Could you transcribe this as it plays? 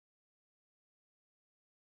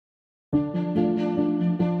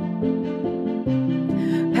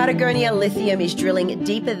Patagonia Lithium is drilling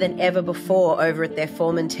deeper than ever before over at their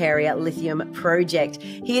Formentera Lithium Project.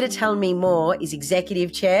 Here to tell me more is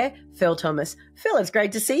Executive Chair Phil Thomas. Phil, it's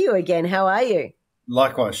great to see you again. How are you?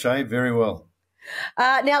 Likewise, Shay. Very well.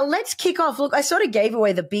 Now, let's kick off. Look, I sort of gave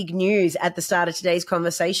away the big news at the start of today's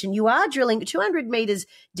conversation. You are drilling 200 metres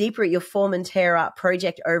deeper at your Formentera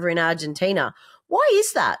project over in Argentina. Why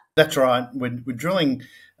is that? That's right. We're drilling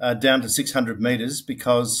down to 600 metres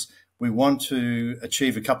because we want to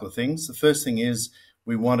achieve a couple of things. The first thing is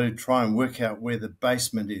we want to try and work out where the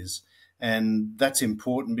basement is. And that's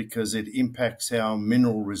important because it impacts our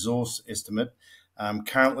mineral resource estimate.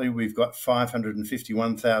 Currently, we've got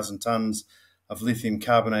 551,000 tonnes of lithium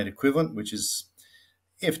carbonate equivalent, which is,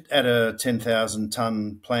 if at a 10,000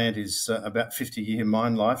 tonne plant, is about 50-year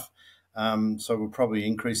mine life. So we'll probably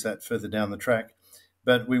increase that further down the track.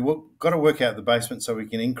 But we've got to work out the basement so we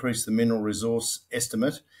can increase the mineral resource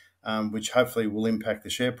estimate, which hopefully will impact the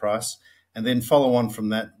share price. And then follow on from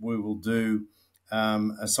that, we will do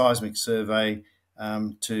a seismic survey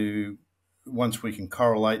to, once we can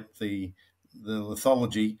correlate the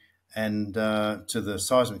lithology and to the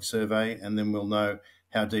seismic survey, and then we'll know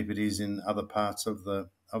how deep it is in other parts of the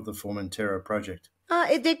Formentera project.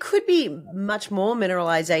 There could be much more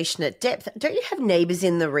mineralisation at depth. Don't you have neighbours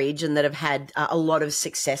in the region that have had a lot of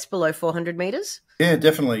success below 400 metres? Yeah,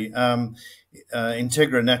 definitely.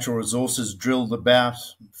 Integra Natural Resources drilled about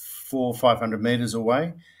 400 or 500 metres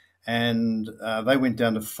away, and they went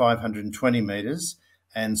down to 520 metres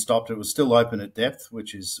and stopped. It was still open at depth,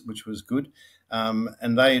 which was good.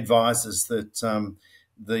 And they advised us that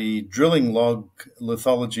the drilling log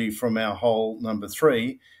lithology from our hole number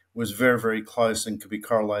 3 was very, very close and could be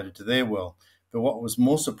correlated to their well. But what was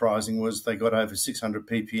more surprising was they got over 600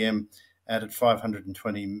 ppm out at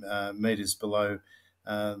 520 metres below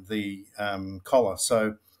the collar.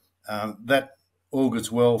 So that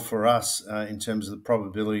augurs well for us in terms of the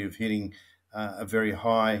probability of hitting a very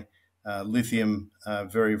high lithium,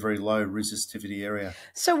 very, very low resistivity area.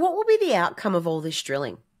 So what will be the outcome of all this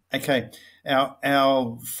drilling? Okay,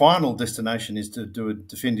 our final destination is to do a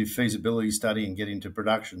definitive feasibility study and get into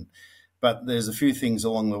production. But there's a few things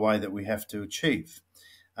along the way that we have to achieve.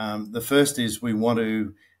 The first is we want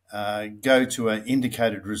to go to an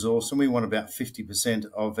indicated resource, and we want about 50%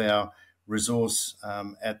 of our resource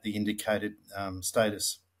at the indicated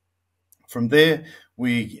status. From there,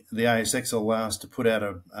 the ASX will allow us to put out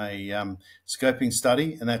a scoping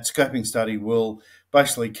study, and that scoping study will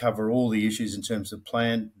basically cover all the issues in terms of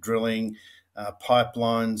plant, drilling,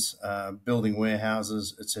 pipelines, building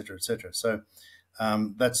warehouses, etc., etc. So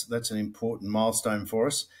that's an important milestone for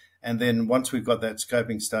us. And then once we've got that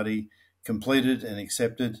scoping study completed and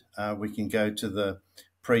accepted, we can go to the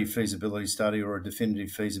pre-feasibility study or a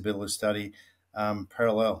definitive feasibility study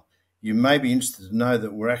parallel. You may be interested to know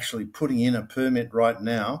that we're actually putting in a permit right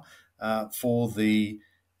now for the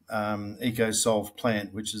Ekosolve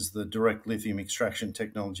plant, which is the direct lithium extraction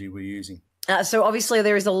technology we're using. So obviously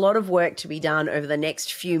there is a lot of work to be done over the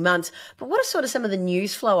next few months, but what are sort of some of the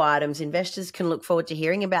news flow items investors can look forward to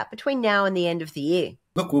hearing about between now and the end of the year?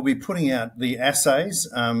 Look, we'll be putting out the assays,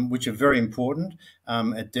 which are very important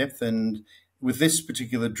at depth. And with this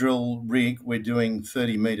particular drill rig, we're doing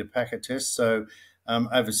 30-metre packet tests. So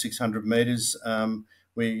over 600 metres,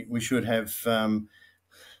 we should have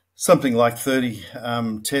something like 30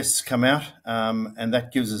 tests come out, and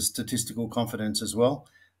that gives us statistical confidence as well.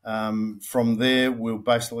 From there, we'll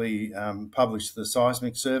basically publish the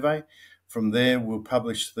seismic survey. From there, we'll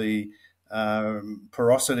publish the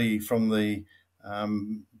porosity from the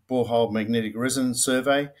borehole magnetic resonance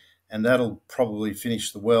survey, and that'll probably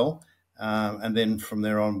finish the well. And then from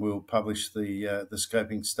there on, we'll publish the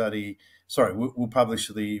scoping study. Sorry, we'll publish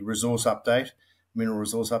the resource update. Mineral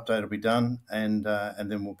resource update will be done, and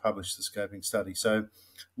then we'll publish the scoping study. So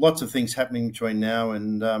lots of things happening between now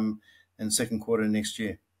and second quarter next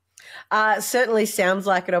year. Certainly sounds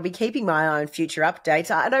like it. I'll be keeping my eye on future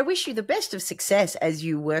updates, and I wish you the best of success as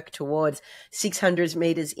you work towards 600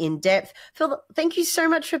 metres in depth. Phil, thank you so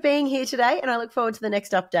much for being here today, and I look forward to the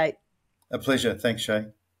next update. A pleasure. Thanks, Shay.